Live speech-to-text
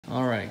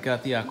All right,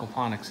 got the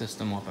aquaponics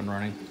system up and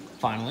running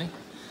finally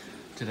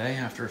today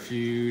after a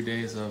few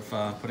days of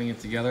putting it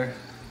together.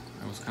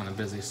 I was kind of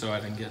busy, so I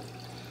didn't get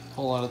a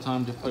whole lot of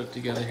time to put it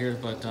together here,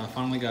 but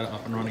finally got it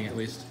up and running at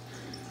least.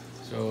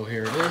 So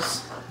here it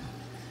is.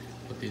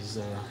 Put these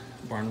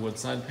barnwood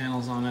side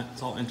panels on it.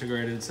 It's all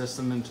integrated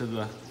system into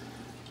the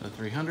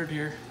 300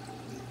 here.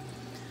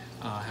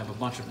 I have a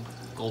bunch of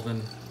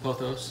golden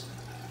pothos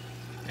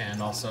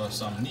and also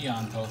some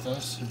neon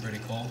pothos, pretty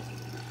cool.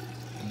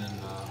 And then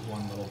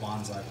one little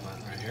bonsai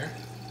plant right here.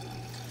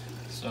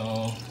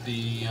 So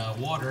the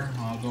water,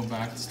 I'll go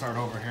back to start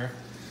over here.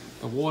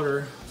 The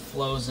water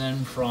flows in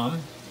from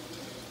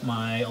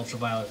my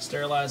ultraviolet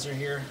sterilizer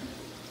here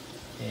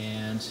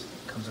and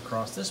comes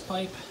across this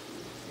pipe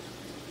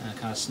and it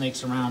kind of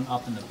snakes around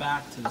up in the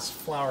back to this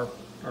flower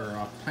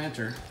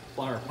planter,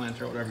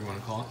 whatever you want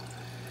to call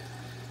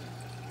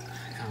it.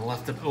 Kind of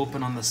left it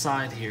open on the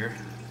side here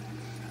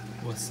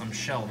with some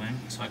shelving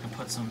so I can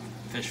put some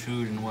fish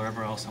food and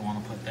whatever else I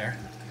want to put there.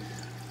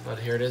 But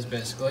here it is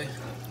basically.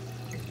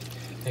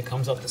 It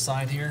comes up the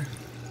side here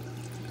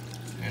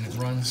and it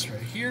runs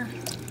right here.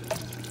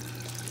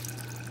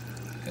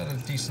 Got a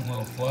decent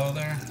little flow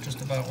there,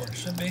 just about where it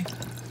should be.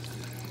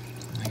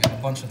 And I got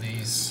a bunch of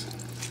these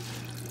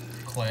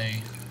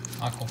clay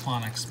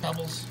aquaponics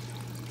pebbles.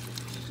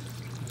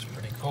 It's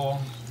pretty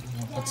cool.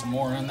 I'll put some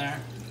more in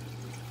there.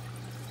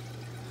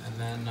 And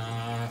then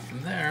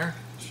from there,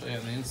 I'll show you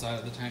the inside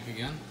of the tank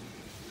again.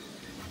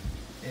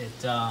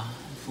 It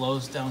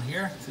flows down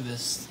here through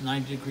this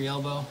 90-degree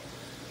elbow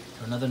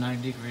to another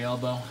 90-degree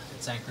elbow.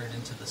 It's anchored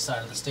into the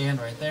side of the stand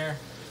right there,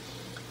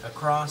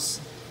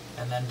 across,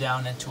 and then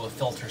down into a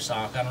filter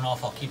sock. I don't know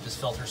if I'll keep this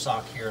filter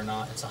sock here or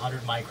not. It's a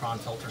 100 micron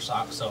filter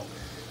sock, so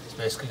it's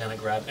basically gonna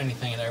grab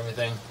anything and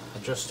everything. I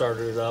just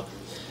started it up.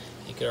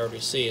 You can already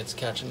see it's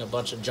catching a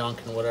bunch of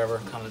junk and whatever,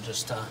 kind of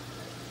just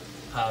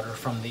powder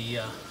from the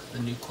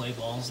new clay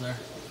balls there.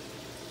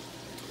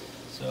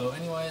 So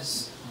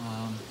anyways,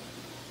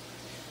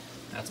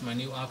 that's my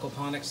new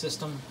aquaponics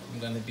system.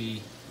 I'm going to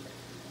be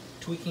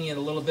tweaking it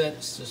a little bit,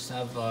 just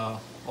have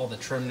all the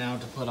trim now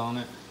to put on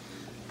it,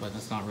 but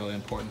that's not really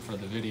important for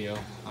the video.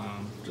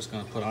 Just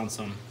going to put on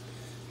some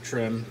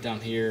trim down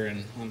here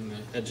and on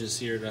the edges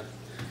here to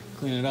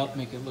clean it up,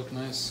 make it look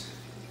nice,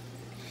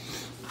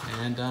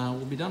 and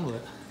we'll be done with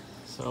it.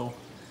 So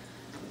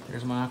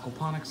here's my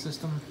aquaponics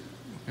system.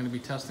 I'm going to be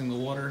testing the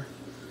water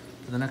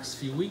for the next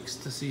few weeks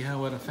to see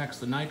how it affects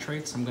the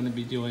nitrates. I'm going to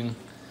be doing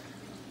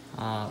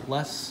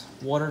less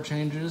water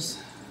changes.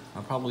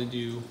 I'll probably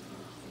do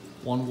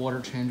one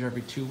water change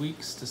every 2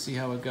 weeks to see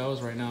how it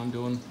goes. Right now I'm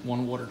doing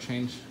one water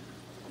change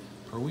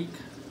per week.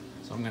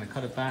 So I'm going to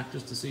cut it back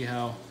just to see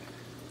how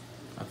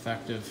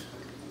effective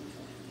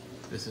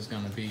this is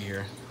going to be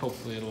here.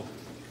 Hopefully it'll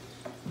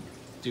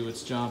do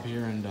its job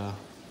here and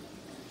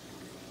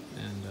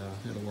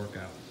it'll work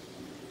out.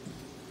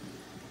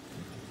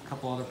 A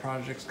couple other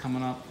projects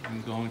coming up.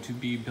 I'm going to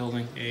be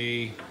building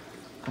a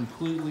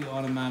completely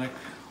automatic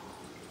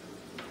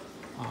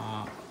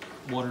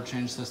water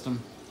change system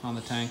on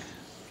the tank.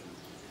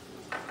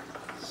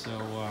 So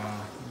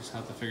I just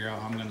have to figure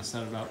out how I'm going to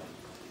set it up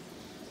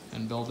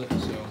and build it.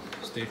 So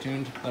stay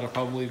tuned. That'll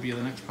probably be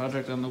the next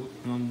project on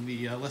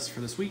the list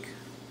for this week.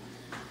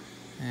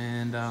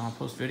 And I'll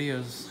post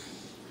videos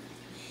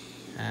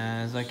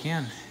as I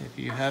can. If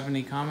you have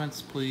any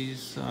comments,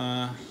 please go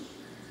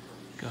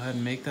ahead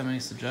and make them. Any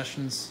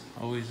suggestions?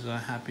 Always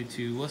happy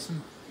to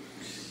listen.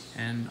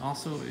 And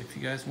also, if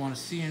you guys want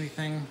to see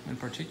anything in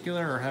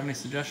particular or have any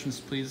suggestions,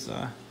 please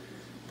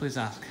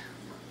ask.